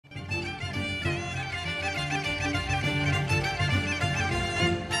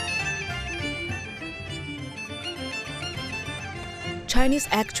Chinese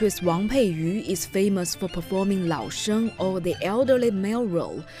actress Wang Peiyu is famous for performing Lao Sheng, or the elderly male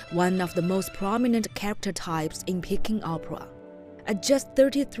role, one of the most prominent character types in Peking Opera. At just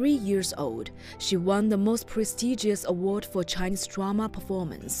 33 years old, she won the most prestigious award for Chinese drama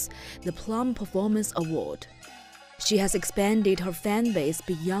performance, the Plum Performance Award. She has expanded her fan base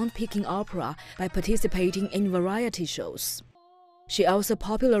beyond Peking Opera by participating in variety shows. She also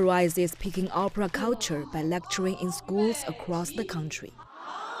popularizes Peking Opera culture by lecturing in schools across the country.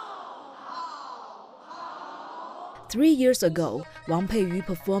 3 years ago, Wang Peiyu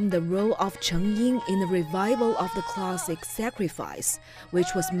performed the role of Cheng Ying in the revival of the classic Sacrifice,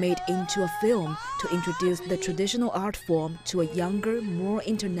 which was made into a film to introduce the traditional art form to a younger, more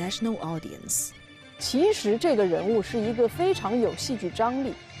international audience. 其实这个人物是一个非常有戏剧张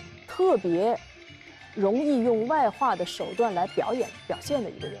力，特别容易用外化的手段来表现的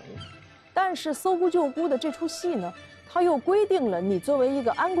一个人物。但是搜孤救孤的这出戏呢，它又规定了你作为一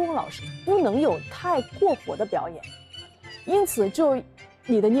个安宫老师不能有太过火的表演，因此就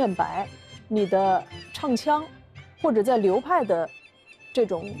你的念白、你的唱腔，或者在流派的这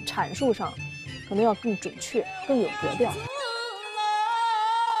种阐述上，可能要更准确、更有格调。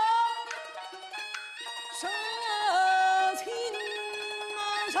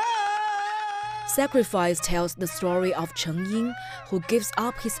 Sacrifice tells the story of Cheng Ying, who gives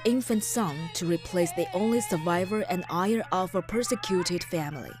up his infant son to replace the only survivor and heir of a persecuted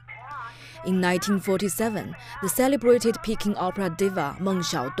family. In 1947, the celebrated Peking opera diva Meng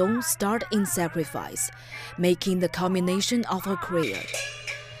Xiaodong starred in Sacrifice, making the culmination of her career.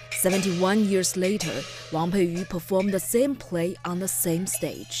 71 years later, Wang Peiyu performed the same play on the same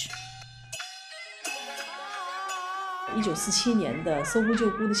stage. 1947年的《搜孤救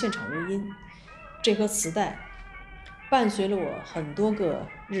孤》的现场录音。 这盒磁带伴随了我很多个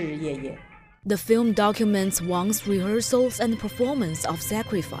日日夜夜。 The film documents Wang's rehearsals and performance of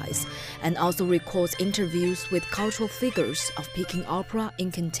Sacrifice, and also records interviews with cultural figures of Peking opera in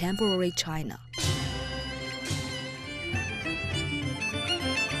contemporary China.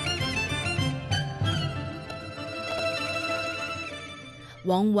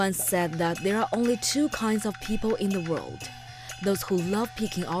 Wang once said that there are only two kinds of people in the world: those who love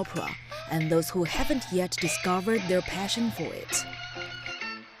Peking opera, and those who haven't yet discovered their passion for it.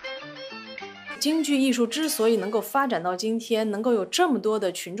 京剧艺术之所以能够发展到今天，能够有这么多的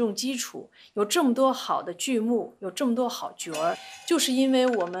群众基础，有这么多好的剧目，有这么多好角儿，就是因为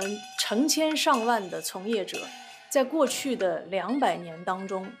我们成千上万的从业者，在过去的200年当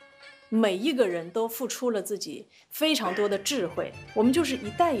中，每一个人都付出了自己非常多的智慧，我们就是一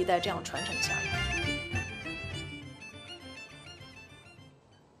代一代这样传承下来。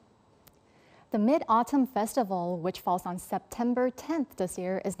 The Mid-Autumn Festival, which falls on September 10th this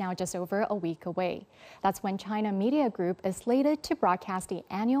year, is now just over a week away. That's when China Media Group is slated to broadcast the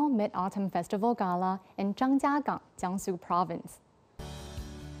annual Mid-Autumn Festival Gala in Zhangjiagang, Jiangsu Province.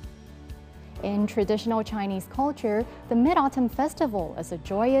 In traditional Chinese culture, the Mid-Autumn Festival is a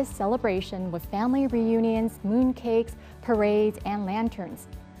joyous celebration with family reunions, mooncakes, parades, and lanterns.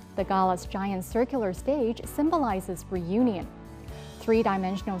 The gala's giant circular stage symbolizes reunion.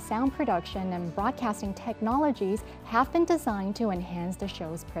 Three-dimensional sound production and broadcasting technologies have been designed to enhance the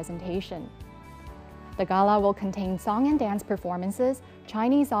show's presentation. The gala will contain song and dance performances,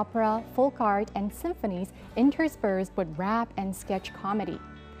 Chinese opera, folk art, and symphonies interspersed with rap and sketch comedy.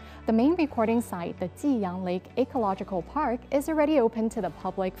 The main recording site, the Jiyang Lake Ecological Park, is already open to the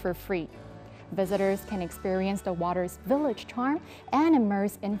public for free. Visitors can experience the water's village charm and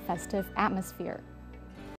immerse in festive atmosphere.